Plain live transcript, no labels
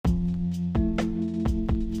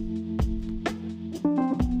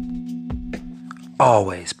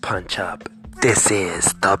always punch up. This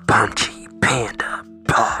is the Punchy Panda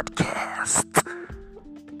Podcast.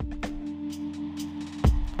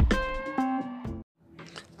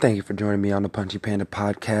 Thank you for joining me on the Punchy Panda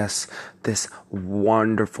Podcast this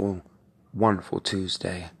wonderful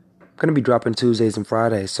Tuesday. I'm going to be dropping Tuesdays and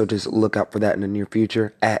Fridays, so just look out for that in the near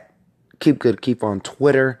future at Keep Good Keep on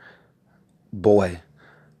Twitter. Boy,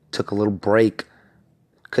 took a little break.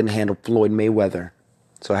 Couldn't handle Floyd Mayweather,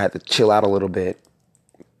 so I had to chill out a little bit.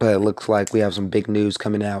 But it looks like we have some big news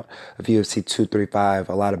coming out of UFC 235.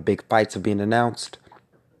 A lot of big fights have been announced.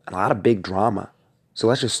 A lot of big drama. So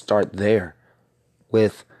let's just start there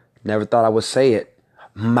with, never thought I would say it,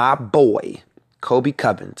 my boy, Colby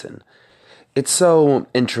Covington. It's so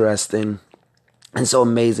interesting and so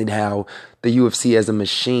amazing how the UFC as a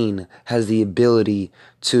machine has the ability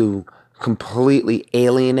to completely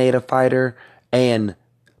alienate a fighter and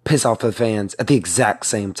piss off the fans at the exact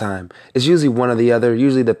same time. It's usually one or the other.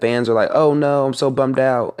 Usually the fans are like, oh no, I'm so bummed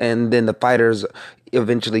out. And then the fighters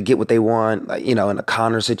eventually get what they want, like, in a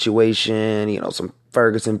Conor situation, some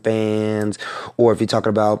Ferguson fans. Or if you're talking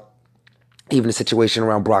about even a situation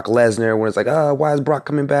around Brock Lesnar where it's like, why is Brock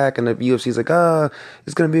coming back? And the UFC's like,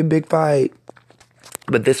 it's going to be a big fight.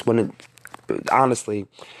 But this one, honestly,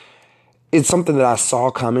 it's something that I saw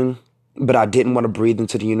coming, but I didn't want to breathe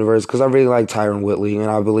into the universe because I really like Tyron Woodley,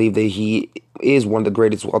 and I believe that he is one of the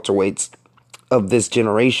greatest welterweights of this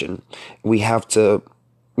generation. We have to,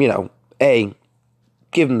 A,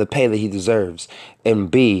 give him the pay that he deserves,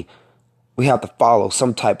 and B, we have to follow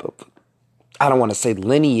some type of, I don't want to say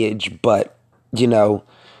lineage, but,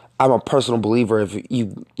 I'm a personal believer if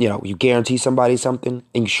you guarantee somebody something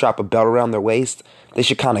and you strap a belt around their waist, they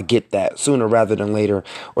should kind of get that sooner rather than later,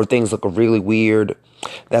 or things look really weird.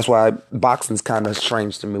 That's why boxing's kind of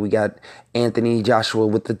strange to me. We got Anthony Joshua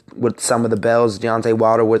with some of the belts, Deontay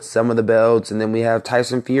Wilder with some of the belts, and then we have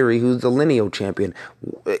Tyson Fury, who's the lineal champion.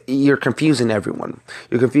 You're confusing everyone.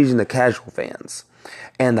 You're confusing the casual fans.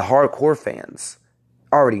 And the hardcore fans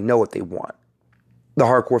already know what they want. The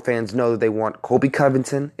hardcore fans know that they want Colby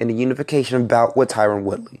Covington and a unification bout with Tyron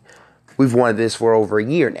Woodley. We've wanted this for over a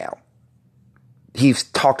year now. He's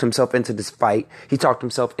talked himself into this fight. He talked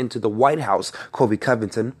himself into the White House, Colby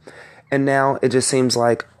Covington. And now it just seems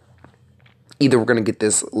like either we're going to get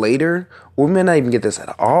this later or we may not even get this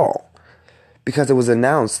at all. Because it was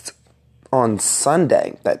announced on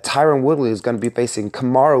Sunday that Tyron Woodley is going to be facing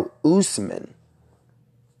Kamaru Usman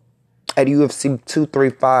at UFC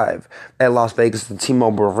 235 at Las Vegas at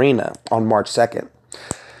T-Mobile Arena on March 2nd.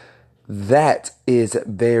 That is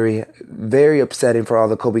very, very upsetting for all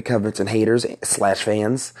the Colby Covington haters /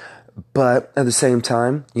 fans. But at the same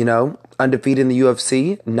time, undefeated in the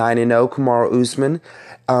UFC, 9-0, Kamaru Usman.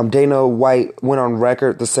 Dana White went on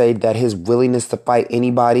record to say that his willingness to fight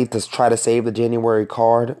anybody to try to save the January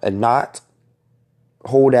card and not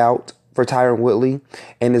hold out for Tyron Woodley,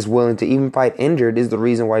 and is willing to even fight injured, is the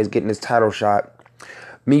reason why he's getting his title shot.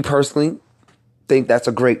 Me personally think that's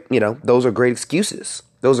a great, those are great excuses.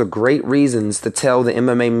 Those are great reasons to tell the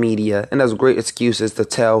MMA media, and those are great excuses to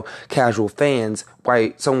tell casual fans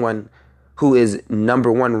why someone who is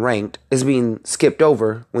number one ranked is being skipped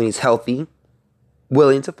over when he's healthy,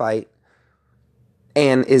 willing to fight,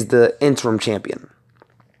 and is the interim champion.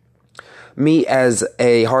 Me as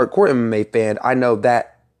a hardcore MMA fan, I know that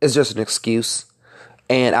is just an excuse.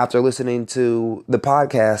 And after listening to the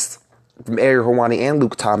podcast from Ariel Helwani and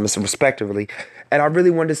Luke Thomas, respectively, and I really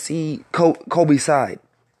wanted to see Colby's side.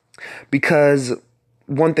 Because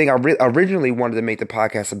one thing I originally wanted to make the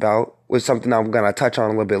podcast about was something I'm going to touch on a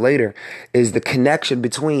little bit later, is the connection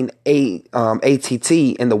between ATT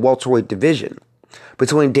and the welterweight division,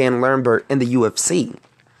 between Dan Lambert and the UFC.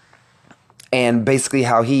 And basically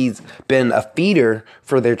how he's been a feeder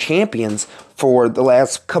for their champions for the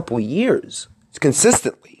last couple years,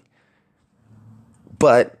 consistently.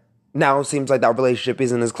 But now it seems like that relationship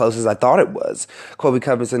isn't as close as I thought it was. Colby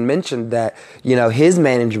Covington mentioned that, his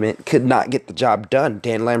management could not get the job done.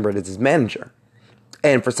 Dan Lambert is his manager.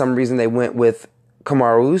 And for some reason they went with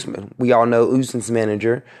Kamaru Usman. We all know Usman's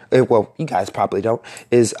manager, well, you guys probably don't,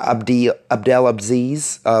 is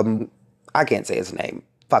Abdelaziz. I can't say his name.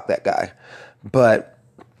 Fuck that guy. But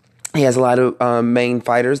he has a lot of main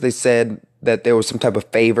fighters. They said that there was some type of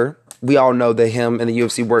favor. We all know that him and the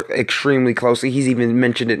UFC work extremely closely. He's even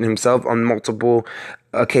mentioned it himself on multiple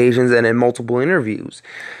occasions and in multiple interviews.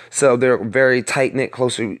 So their very tight-knit,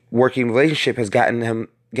 closely working relationship has gotten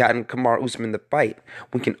Kamaru Usman the fight.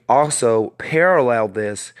 We can also parallel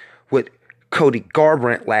this with Cody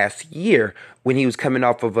Garbrandt last year when he was coming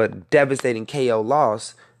off of a devastating KO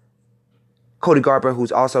loss. Cody Garbrandt,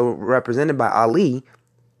 who's also represented by Ali,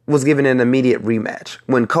 was given an immediate rematch.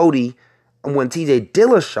 When TJ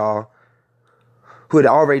Dillashaw, who had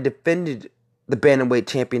already defended the bantamweight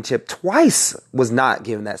championship twice, was not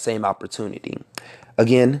given that same opportunity.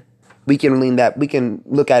 Again, we can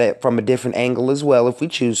look at it from a different angle as well if we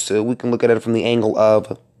choose to. We can look at it from the angle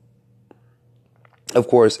of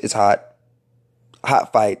course, it's hot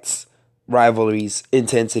fights, rivalries,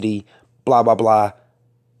 intensity, blah, blah, blah.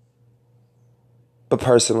 But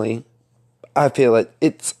personally, I feel like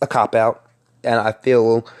it's a cop-out, and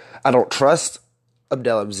I don't trust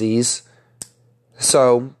Abdelaziz.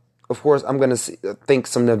 So, of course, I'm going to think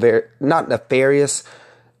some not nefarious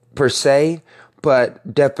per se,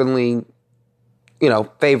 but definitely,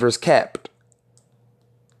 favors kept.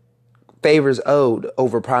 Favors owed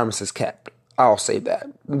over promises kept. I'll say that.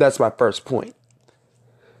 That's my first point.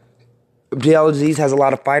 Abdelaziz has a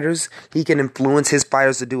lot of fighters. He can influence his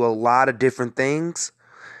fighters to do a lot of different things.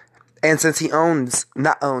 And since he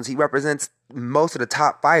represents most of the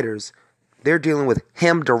top fighters, they're dealing with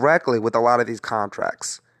him directly with a lot of these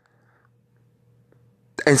contracts.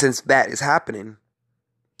 And since that is happening,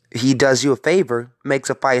 he does you a favor,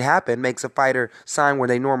 makes a fight happen, makes a fighter sign where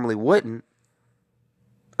they normally wouldn't.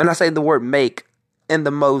 And I say the word make in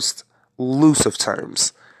the most loose of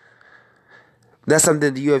terms. That's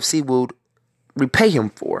something the UFC would repay him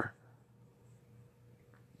for.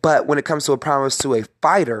 But when it comes to a promise to a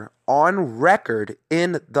fighter on record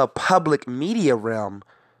in the public media realm,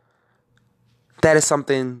 that is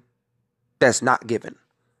something that's not given.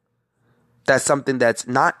 That's something that's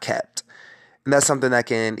not kept. And that's something that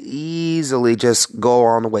can easily just go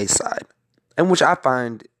on the wayside. And which I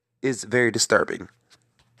find is very disturbing.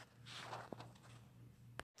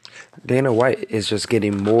 Dana White is just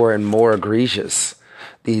getting more and more egregious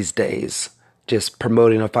these days. Just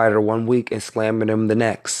promoting a fighter one week and slamming him the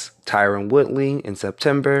next. Tyron Woodley in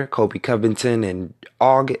September, Colby Covington in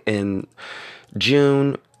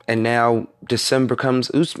June, and now December comes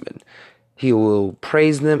Usman. He will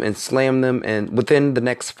praise them and slam them and within the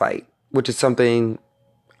next fight, which is something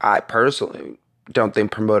I personally don't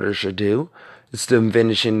think promoters should do. It's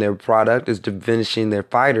diminishing their product, it's diminishing their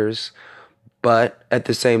fighters. But at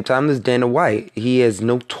the same time, there's Dana White. He is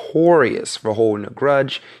notorious for holding a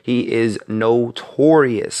grudge. He is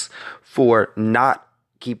notorious for not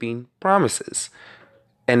keeping promises.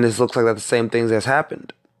 And this looks like that's the same things that's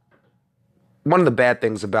happened. One of the bad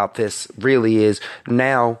things about this really is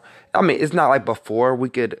now, it's not like before we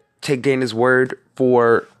could take Dana's word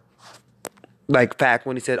for fact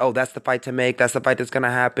when he said, oh, that's the fight to make, that's the fight that's going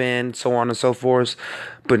to happen, so on and so forth.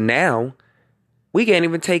 But now, we can't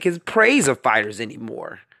even take his praise of fighters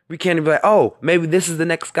anymore. We can't even be like, oh, maybe this is the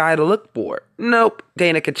next guy to look for. Nope.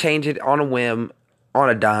 Dana could change it on a whim, on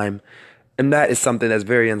a dime. And that is something that's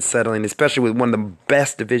very unsettling, especially with one of the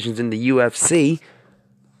best divisions in the UFC.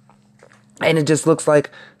 And it just looks like,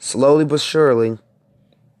 slowly but surely,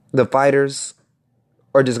 the fighters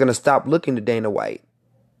are just going to stop looking to Dana White.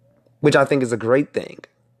 Which I think is a great thing.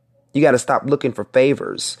 You got to stop looking for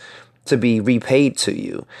favors to be repaid to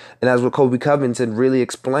you. And that's what Colby Covington really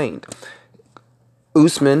explained.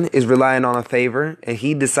 Usman is relying on a favor, and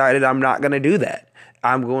he decided, I'm not going to do that.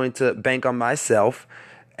 I'm going to bank on myself,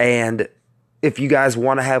 and if you guys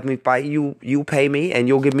want to have me fight, you pay me, and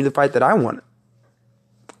you'll give me the fight that I want.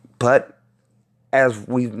 But as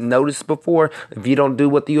we've noticed before, if you don't do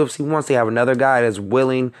what the UFC wants, they have another guy that's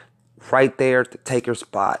willing right there to take your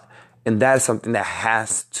spot. And that is something that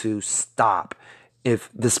has to stop if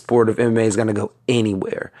the sport of MMA is going to go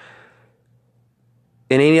anywhere.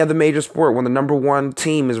 In any other major sport, when the number one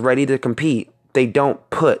team is ready to compete, they don't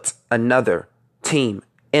put another team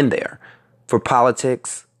in there for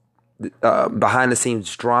politics, behind the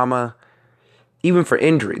scenes drama, even for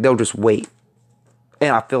injury. They'll just wait.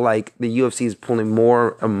 And I feel like the UFC is pulling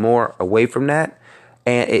more and more away from that,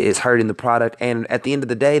 and it is hurting the product. And at the end of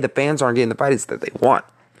the day, the fans aren't getting the fights that they want.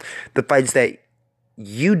 The fights that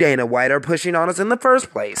you, Dana White, are pushing on us in the first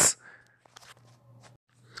place.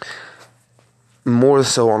 More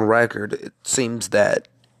so on record, it seems that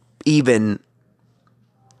even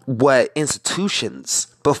what institutions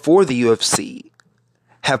before the UFC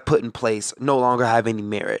have put in place no longer have any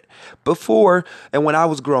merit. Before, and when I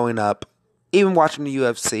was growing up, even watching the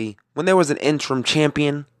UFC, when there was an interim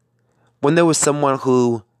champion, when there was someone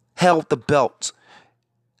who held the belt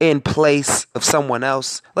in place of someone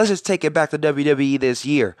else. Let's just take it back to WWE this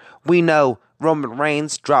year. We know Roman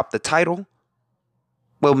Reigns dropped the title.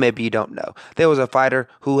 Well, maybe you don't know. There was a fighter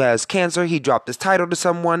who has cancer. He dropped his title to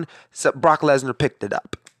someone. So Brock Lesnar picked it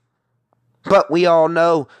up. But we all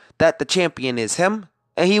know that the champion is him,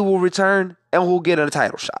 and he will return and will get a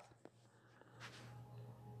title shot.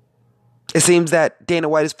 It seems that Dana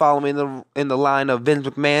White is following in the line of Vince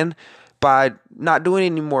McMahon by not doing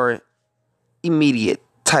any more immediate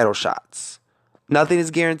title shots. Nothing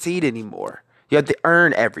is guaranteed anymore. You have to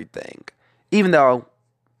earn everything. Even though,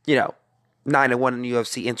 9-1 in the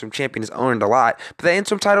UFC interim champion has earned a lot, but the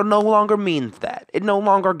interim title no longer means that. It no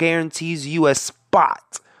longer guarantees you a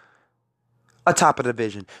spot atop a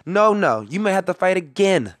division. No. You may have to fight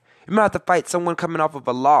again. You may have to fight someone coming off of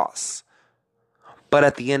a loss. But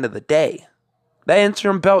at the end of the day, that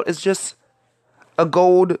interim belt is just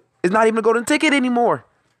it's not even a golden ticket anymore.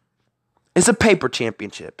 It's a paper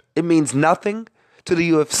championship. It means nothing to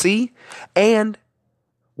the UFC. And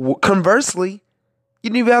conversely, you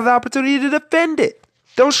didn't even have the opportunity to defend it.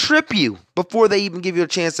 They'll strip you before they even give you a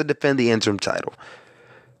chance to defend the interim title.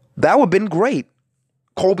 That would have been great.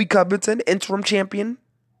 Colby Covington, interim champion,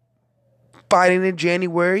 fighting in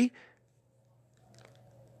January.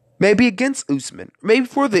 Maybe against Usman. Maybe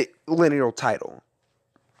for the lineal title.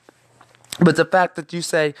 But the fact that you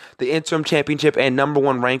say the interim championship and number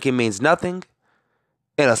one ranking means nothing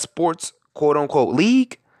in a sports quote-unquote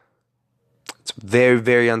league, it's very,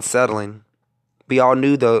 very unsettling. We all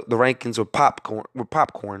knew the rankings were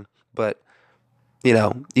popcorn, but,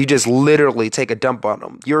 you just literally take a dump on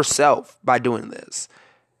them yourself by doing this.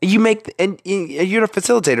 And you're the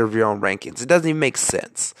facilitator of your own rankings. It doesn't even make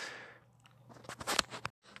sense.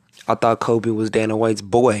 I thought Kobe was Dana White's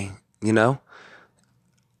boy,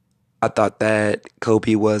 I thought that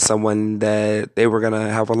Kobe was someone that they were going to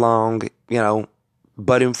have a long,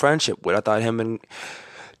 budding friendship with. I thought him and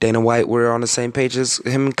Dana White were on the same page as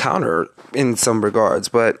him and Conor in some regards.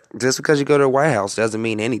 But just because you go to the White House doesn't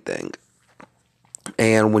mean anything.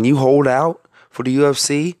 And when you hold out for the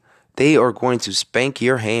UFC, they are going to spank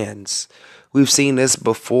your hands. We've seen this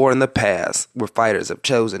before in the past where fighters have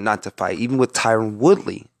chosen not to fight. Even with Tyron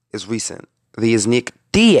Woodley is recent. There's Nick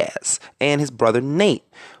Diaz and his brother Nate.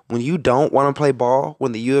 When you don't want to play ball,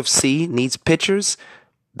 when the UFC needs pitchers,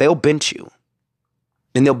 they'll bench you.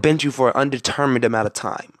 And they'll bench you for an undetermined amount of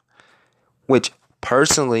time. Which,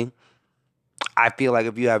 personally, I feel like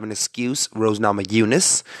if you have an excuse, Rose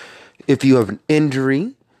Namajunas. If you have an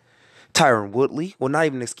injury, Tyron Woodley. Well, not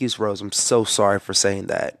even an excuse, Rose. I'm so sorry for saying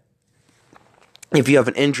that. If you have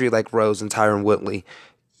an injury like Rose and Tyron Woodley,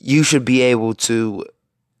 you should be able to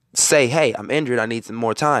say, hey, I'm injured, I need some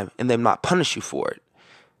more time, and then not punish you for it.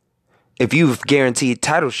 If you've guaranteed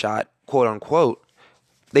title shot, quote unquote,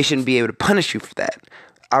 they shouldn't be able to punish you for that.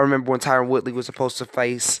 I remember when Tyron Woodley was supposed to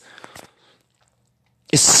face,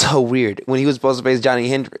 it's so weird, when he was supposed to face Johnny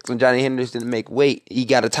Hendricks. When Johnny Hendricks didn't make weight, he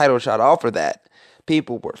got a title shot off of that.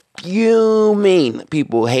 People were fuming.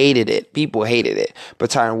 People hated it. But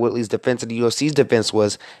Tyron Woodley's defense of the UFC's defense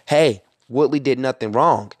was, hey, Woodley did nothing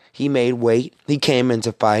wrong. He made weight. He came in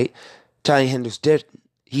to fight. Johnny Hendricks didn't.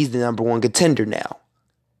 He's the number one contender now.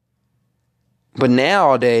 But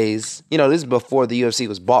nowadays, this is before the UFC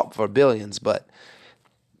was bought for billions, but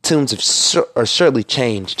tunes are certainly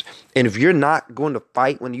changed. And if you're not going to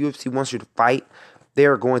fight when the UFC wants you to fight,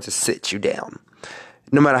 they're going to sit you down.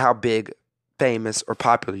 No matter how big, famous, or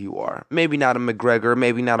popular you are. Maybe not a McGregor,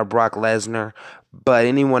 maybe not a Brock Lesnar, but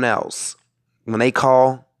anyone else. When they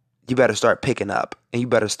call, you better start picking up and you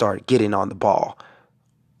better start getting on the ball.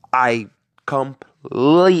 I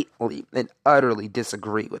completely and utterly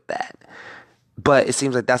disagree with that. But it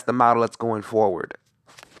seems like that's the model that's going forward.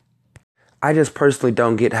 I just personally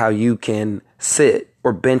don't get how you can sit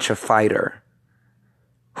or bench a fighter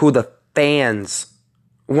who the fans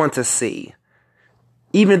want to see.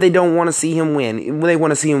 Even if they don't want to see him win, they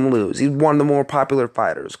want to see him lose. He's one of the more popular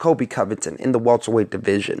fighters, Colby Covington, in the welterweight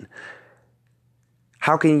division.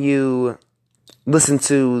 How can you listen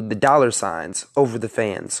to the dollar signs over the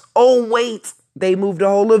fans? Oh, wait, they moved the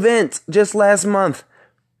whole event just last month.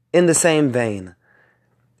 In the same vein.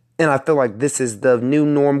 And I feel like this is the new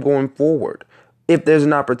norm going forward. If there's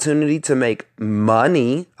an opportunity to make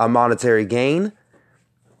money, a monetary gain,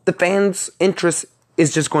 the fans' interest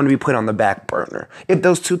is just going to be put on the back burner. If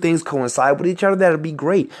those two things coincide with each other, that'll be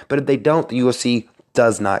great. But if they don't, the UFC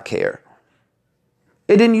does not care.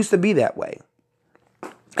 It didn't used to be that way.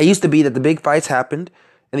 It used to be that the big fights happened,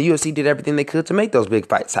 and the UFC did everything they could to make those big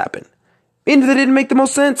fights happen. Even if they didn't make the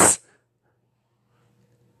most sense.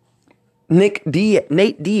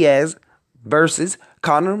 Nate Diaz versus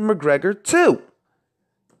Conor McGregor 2.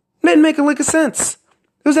 Didn't make a lick of sense.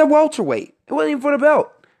 It was at welterweight. It wasn't even for the belt.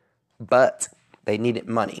 But they needed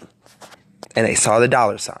money. And they saw the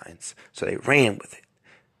dollar signs. So they ran with it.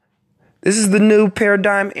 This is the new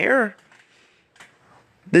paradigm era.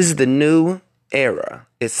 This is the new era,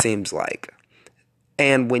 it seems like.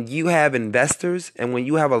 And when you have investors and when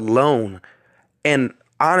you have a loan, and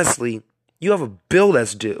honestly, You have a bill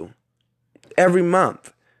that's due every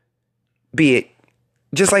month. Be it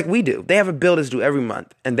just like we do. They have a bill that's due every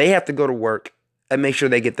month, and they have to go to work and make sure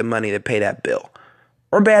they get the money to pay that bill.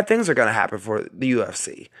 Or bad things are going to happen for the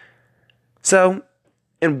UFC. So,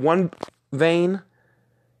 in one vein,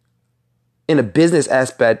 in a business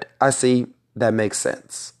aspect, I see that makes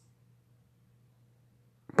sense.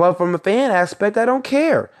 But from a fan aspect, I don't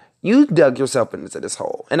care. You dug yourself into this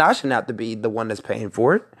hole, and I shouldn't have to be the one that's paying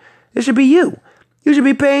for it. It should be you. You should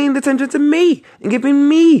be paying attention to me and giving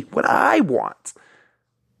me what I want.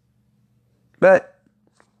 But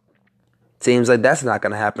seems like that's not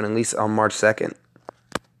going to happen, at least on March 2nd.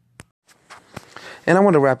 And I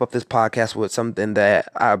want to wrap up this podcast with something that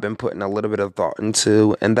I've been putting a little bit of thought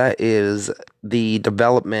into, and that is the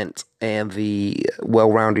development and the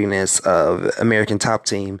well-roundedness of American Top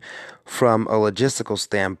Team from a logistical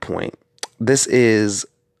standpoint. This is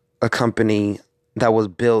a company that was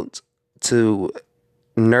built to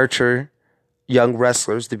nurture young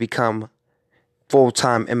wrestlers to become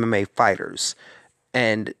full-time MMA fighters.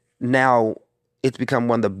 And now it's become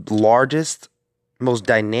one of the largest, most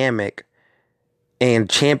dynamic, and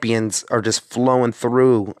champions are just flowing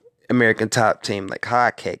through American Top Team like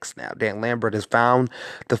hotcakes now. Dan Lambert has found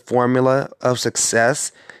the formula of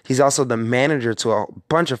success. He's also the manager to a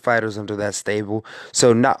bunch of fighters under that stable.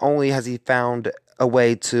 So not only has he found a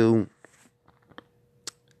way to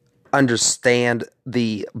understand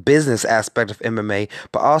the business aspect of MMA,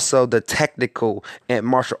 but also the technical and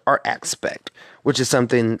martial art aspect, which is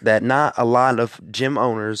something that not a lot of gym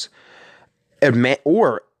owners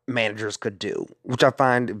or managers could do, which I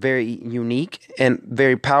find very unique and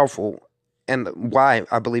very powerful, and why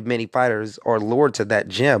I believe many fighters are lured to that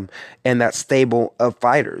gym and that stable of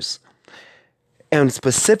fighters. And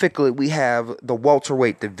specifically, we have the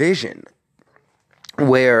welterweight division,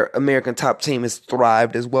 where American Top Team has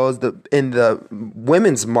thrived, as well as in the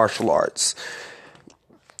women's martial arts.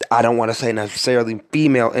 I don't want to say necessarily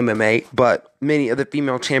female MMA, but many of the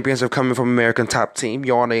female champions are coming from American Top Team.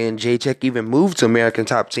 Yana and Jacek even moved to American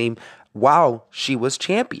Top Team while she was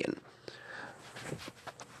champion.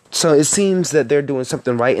 So it seems that they're doing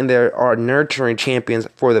something right, and they are nurturing champions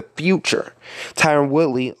for the future. Tyron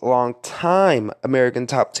Woodley, long-time American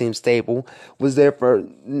Top Team stable, was there for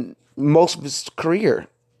most of his career.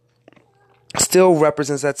 Still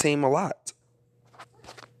represents that team a lot.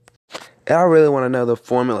 And I really want to know the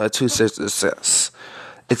formula to success.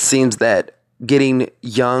 It seems that getting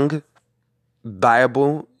young,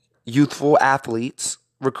 viable, youthful athletes,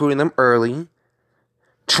 recruiting them early,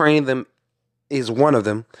 training them is one of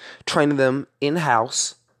them, training them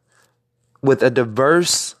in-house with a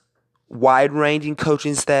diverse, wide-ranging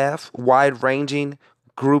coaching staff, wide-ranging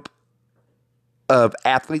group of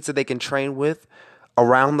athletes that they can train with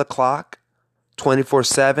around the clock,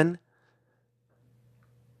 24/7.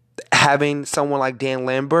 Having someone like Dan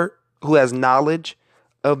Lambert, who has knowledge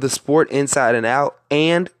of the sport inside and out,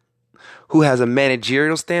 and who has a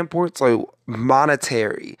managerial standpoint, so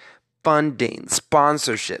monetary, funding,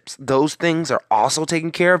 sponsorships, those things are also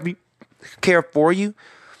taken care of for you.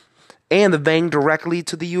 And the vein directly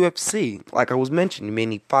to the UFC. Like I was mentioning,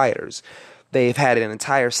 many fighters. They've had an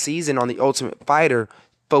entire season on The Ultimate Fighter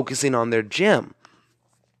focusing on their gym.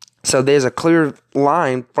 So there's a clear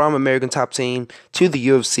line from American Top Team to the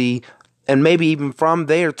UFC, and maybe even from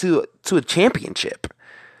there to a championship.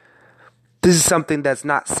 This is something that's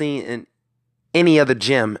not seen in any other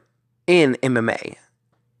gym in MMA.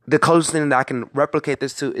 The closest thing that I can replicate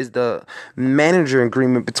this to is the manager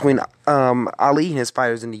agreement between Ali and his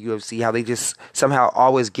fighters in the UFC, how they just somehow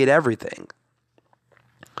always get everything.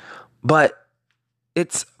 But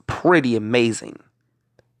it's pretty amazing,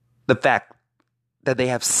 the fact that they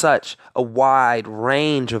have such a wide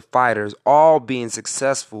range of fighters all being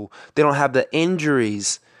successful. They don't have the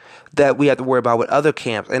injuries that we have to worry about with other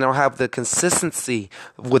camps. They don't have the consistency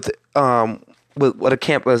with a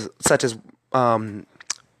camp such as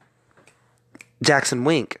Jackson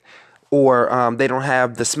Wink, or they don't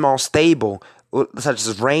have the small stable such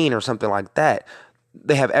as Reign or something like that.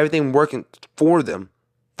 They have everything working for them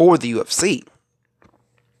for the UFC.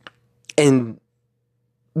 And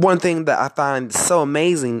one thing that I find so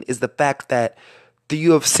amazing is the fact that the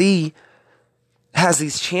UFC has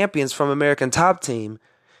these champions from American Top Team,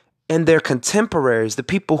 and their contemporaries, the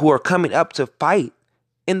people who are coming up to fight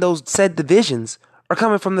in those said divisions, are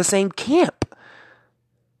coming from the same camp.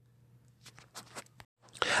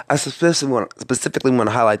 I specifically want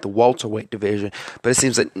to highlight the welterweight division, but it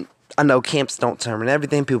seems like I know camps don't determine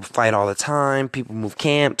everything. People fight all the time. People move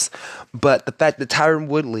camps. But the fact that Tyron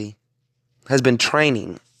Woodley has been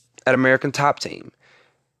training at American Top Team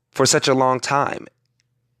for such a long time,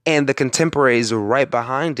 and the contemporaries right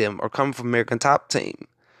behind him are coming from American Top Team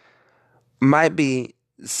might be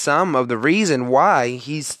some of the reason why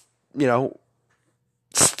he's,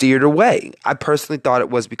 steered away. I personally thought it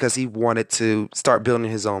was because he wanted to start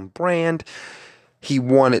building his own brand. He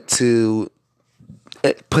wanted to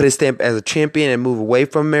put his stamp as a champion and move away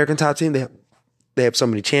from American Top Team. They have so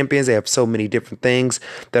many champions. They have so many different things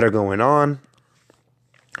that are going on.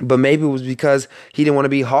 But maybe it was because he didn't want to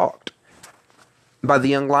be hawked by the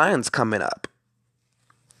young lions coming up.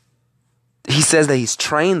 He says that he's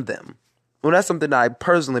trained them. Well, that's something that I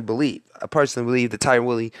personally believe. I personally believe that Tyron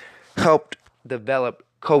Woodley helped develop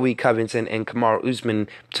Colby Covington and Kamaru Usman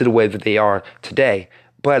to the way that they are today.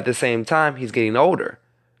 But at the same time, he's getting older.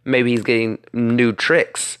 Maybe he's getting new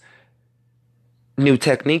tricks, new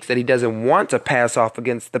techniques that he doesn't want to pass off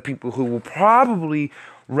against the people who will probably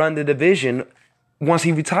run the division once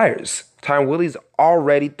he retires. Tyron Woodley's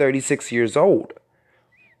already 36 years old.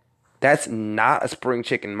 That's not a spring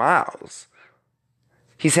chicken miles.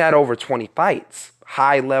 He's had over 20 fights,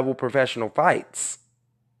 high-level professional fights.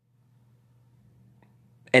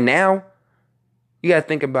 And now, you got to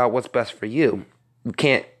think about what's best for you. You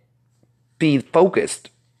can't be focused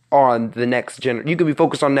on the next generation. You can be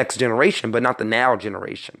focused on next generation, but not the now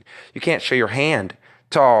generation. You can't show your hand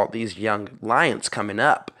to all these young lions coming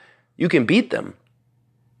up. You can beat them,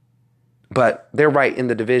 but they're right in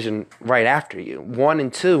the division right after you. 1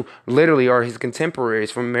 and 2 literally are his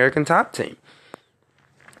contemporaries from American Top Team.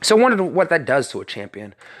 So I wonder what that does to a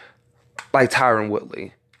champion like Tyron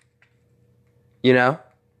Woodley.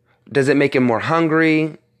 Does it make him more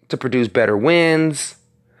hungry to produce better wins?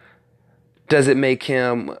 Does it make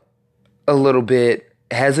him a little bit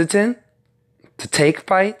hesitant to take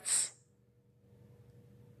fights?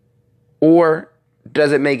 Or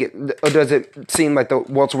does it seem like the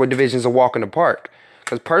welterweight division is a walk in the park?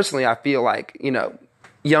 Because personally, I feel like,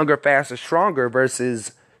 younger, faster, stronger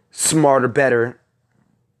versus smarter, better.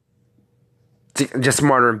 Just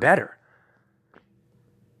smarter and better.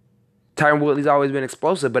 Tyron Woodley's always been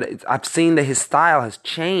explosive, but I've seen that his style has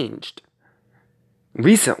changed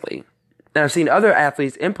recently. And I've seen other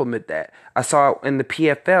athletes implement that. I saw in the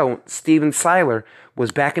PFL, Steven Siler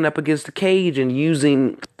was backing up against the cage and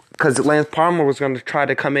using, because Lance Palmer was going to try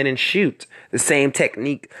to come in and shoot, the same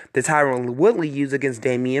technique that Tyron Woodley used against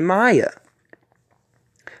Damian Maia.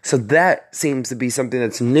 So that seems to be something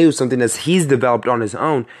that's new, something that he's developed on his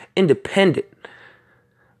own, independent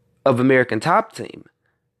of American Top Team.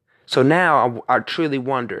 So now I truly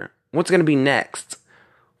wonder what's going to be next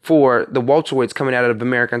for the welterweights coming out of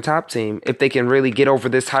American Top Team if they can really get over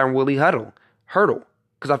this Tyron Woodley hurdle.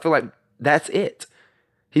 Because I feel like that's it.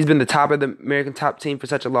 He's been the top of the American Top Team for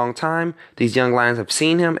such a long time. These young lions have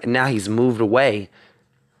seen him, and now he's moved away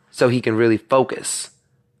so he can really focus.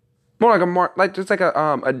 More like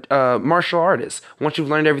a martial artist. Once you've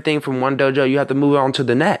learned everything from one dojo, you have to move on to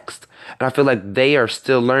the next. And I feel like they are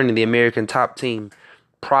still learning the American Top Team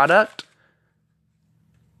product,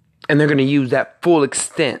 and they're going to use that full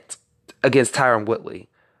extent against Tyron Woodley.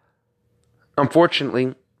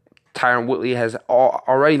 Unfortunately, Tyron Woodley has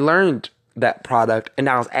already learned that product and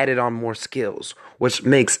now has added on more skills, which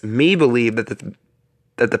makes me believe that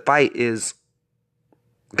the fight is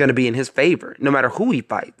going to be in his favor, no matter who he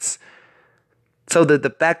fights. So that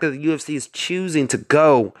the fact that the UFC is choosing to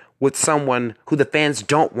go with someone who the fans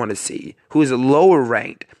don't want to see, who is lower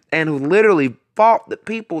ranked, and who literally fought the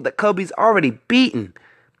people that Kobe's already beaten,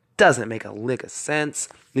 doesn't make a lick of sense.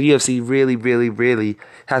 The UFC really, really, really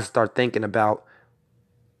has to start thinking about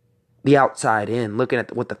the outside in, looking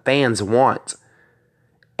at what the fans want.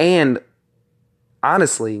 And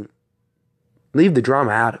honestly, leave the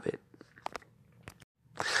drama out of it.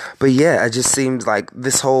 But yeah, it just seems like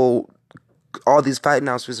all these fight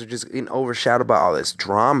announcements are just getting overshadowed by all this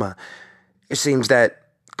drama. It seems that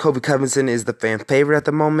Colby Covington is the fan favorite at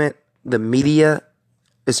the moment. The media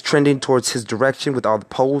is trending towards his direction with all the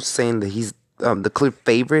polls saying that he's the clear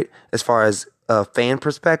favorite as far as a fan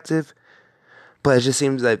perspective. But it just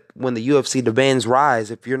seems that when the UFC demands rise,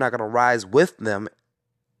 if you're not going to rise with them,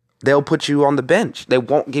 they'll put you on the bench. They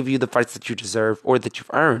won't give you the fights that you deserve or that you've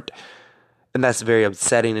earned. And that's very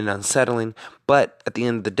upsetting and unsettling. But at the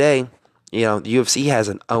end of the day, the UFC has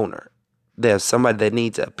an owner. They have somebody that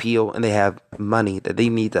needs to appeal, and they have money that they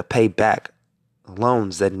need to pay back,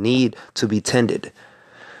 loans that need to be tended.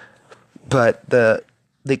 But the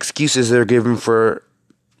excuses they're given for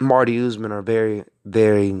Marty Usman are very,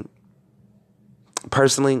 very...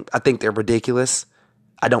 Personally, I think they're ridiculous.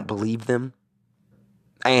 I don't believe them.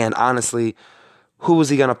 And honestly, who was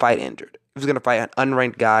he going to fight injured? He was going to fight an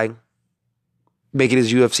unranked guy, making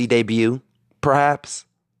his UFC debut, perhaps.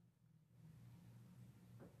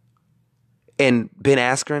 And Ben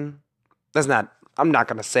Askren, I'm not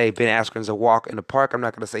going to say Ben Askren's a walk in the park. I'm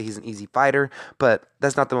not going to say he's an easy fighter, but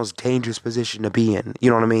that's not the most dangerous position to be in.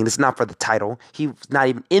 You know what I mean? It's not for the title. He's not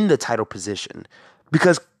even in the title position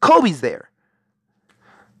because Kobe's there.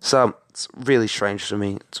 So it's really strange to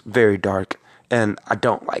me. It's very dark, and I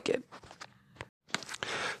don't like it.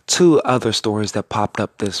 Two other stories that popped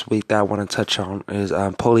up this week that I want to touch on is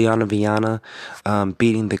Poliana Viana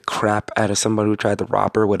beating the crap out of somebody who tried to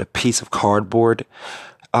rob her with a piece of cardboard.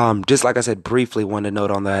 Just like I said briefly, want to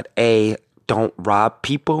note on that. A, don't rob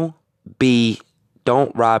people. B,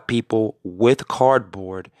 don't rob people with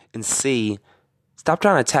cardboard. And C, stop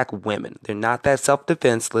trying to attack women. They're not that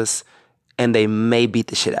self-defenseless, and they may beat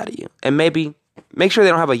the shit out of you. And maybe make sure they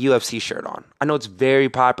don't have a UFC shirt on. I know it's very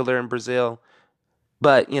popular in Brazil,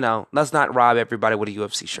 but, let's not rob everybody with a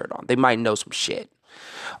UFC shirt on. They might know some shit.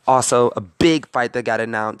 Also, a big fight that got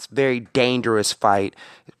announced, very dangerous fight.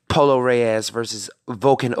 Polo Reyes versus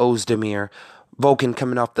Volkan Ozdemir. Volkan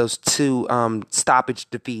coming off those two stoppage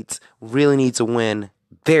defeats. Really needs a win.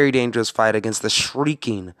 Very dangerous fight against the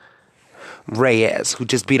shrieking Reyes, who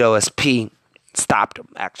just beat OSP. Stopped him,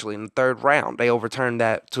 actually, in the third round. They overturned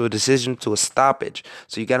that to a decision, to a stoppage.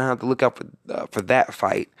 So you're going to have to look out for that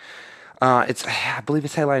fight. I believe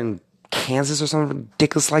it's headlined in Kansas or something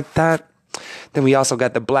ridiculous like that. Then we also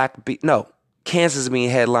got the Kansas is being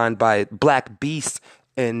headlined by Black Beast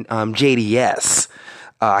and JDS.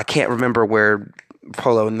 I can't remember where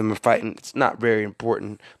Polo and them are fighting. It's not very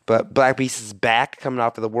important. But Black Beast is back, coming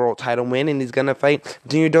off of the world title win, and he's going to fight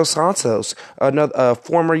Junior Dos Santos, another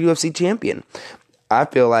former UFC champion. I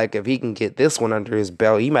feel like if he can get this one under his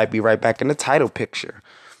belt, he might be right back in the title picture.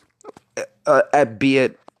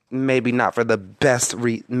 Albeit, maybe not for the best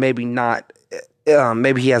maybe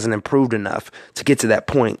he hasn't improved enough to get to that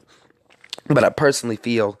point. But I personally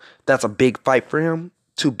feel that's a big fight for him.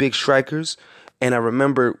 Two big strikers. And I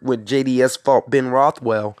remember when JDS fought Ben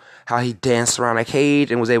Rothwell, how he danced around a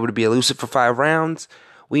cage and was able to be elusive for 5 rounds.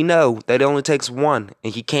 We know that it only takes one,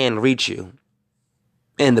 and he can reach you.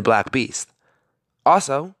 And the Black Beast.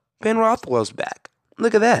 Also, Ben Rothwell's back.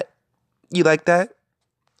 Look at that. You like that?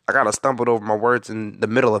 I kind of stumbled over my words in the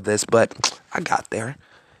middle of this, but I got there.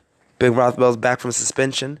 Ben Rothwell's back from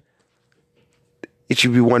suspension. It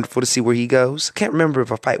should be wonderful to see where he goes. I can't remember if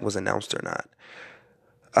a fight was announced or not.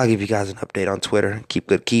 I'll give you guys an update on Twitter. Keep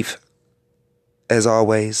good, Keith. As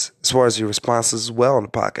always, as far as your responses as well on the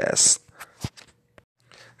podcast.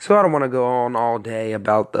 So I don't want to go on all day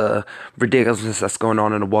about the ridiculousness that's going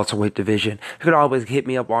on in the welterweight division. You can always hit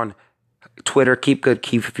me up on Twitter, Keep Good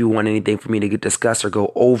Keith, if you want anything for me to discuss or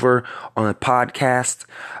go over on the podcast.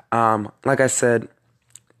 Like I said,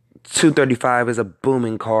 235 is a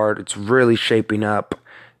booming card. It's really shaping up.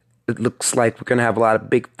 It looks like we're going to have a lot of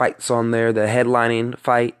big fights on there. The headlining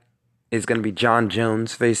fight is going to be John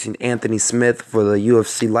Jones facing Anthony Smith for the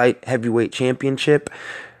UFC Light Heavyweight Championship.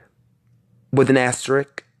 With an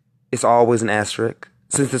asterisk. It's always an asterisk.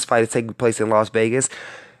 Since this fight is taking place in Las Vegas,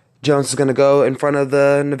 Jones is going to go in front of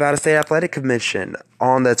the Nevada State Athletic Commission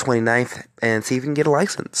on the 29th and see if he can get a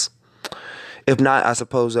license. If not, I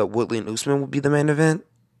suppose that Woodley and Usman will be the main event.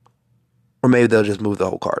 Or maybe they'll just move the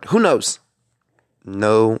whole card. Who knows?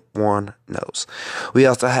 No one knows. We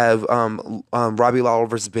also have Robbie Lawler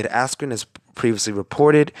versus Ben Askren, as previously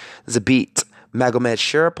reported. Zabit Magomed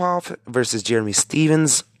Sharapov versus Jeremy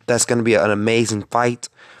Stevens. That's going to be an amazing fight.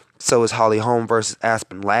 So is Holly Holm versus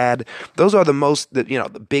Aspen Ladd. Those are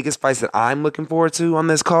the biggest fights that I'm looking forward to on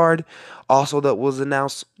this card. Also, that was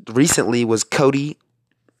announced recently was Cody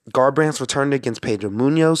Garbrandt returned against Pedro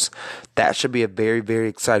Munoz. That should be a very, very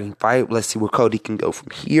exciting fight. Let's see where Cody can go from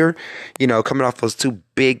here. Coming off those two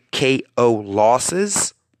big KO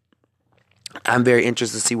losses, I'm very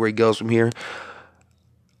interested to see where he goes from here.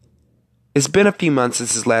 It's been a few months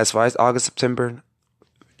since his last fight, August, September.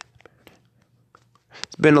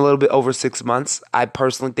 It's been a little bit over 6 months. I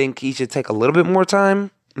personally think he should take a little bit more time.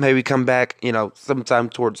 Maybe come back, sometime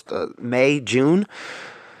towards May, June.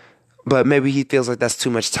 But maybe he feels like that's too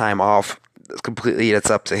much time off. That's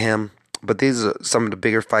up to him. But these are some of the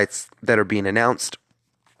bigger fights that are being announced.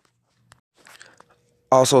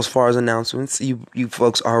 Also, as far as announcements, you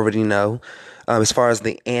folks already know. As far as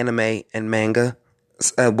the anime and manga,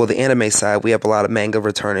 the anime side, we have a lot of manga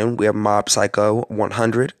returning. We have Mob Psycho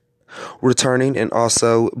 100 returning, and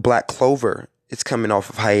also Black Clover. It's coming off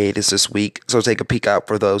of hiatus this week, so take a peek out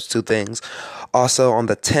for those two things. Also, on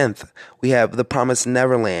the 10th, we have The Promised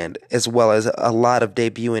Neverland, as well as a lot of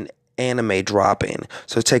debuting anime dropping.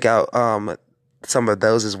 So check out some of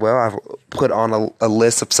those as well. I've put on a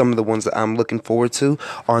list of some of the ones that I'm looking forward to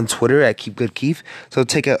on Twitter at KeepGoodKeith. So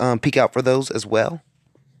take a peek out for those as well.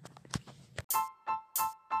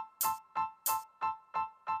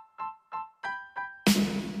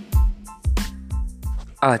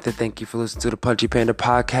 I'd like to thank you for listening to the Punchy Panda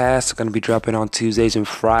podcast. It's going to be dropping on Tuesdays and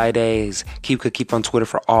Fridays. Keep on Twitter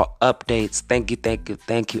for all updates. Thank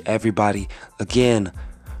you, everybody. Again,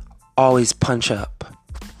 always punch up.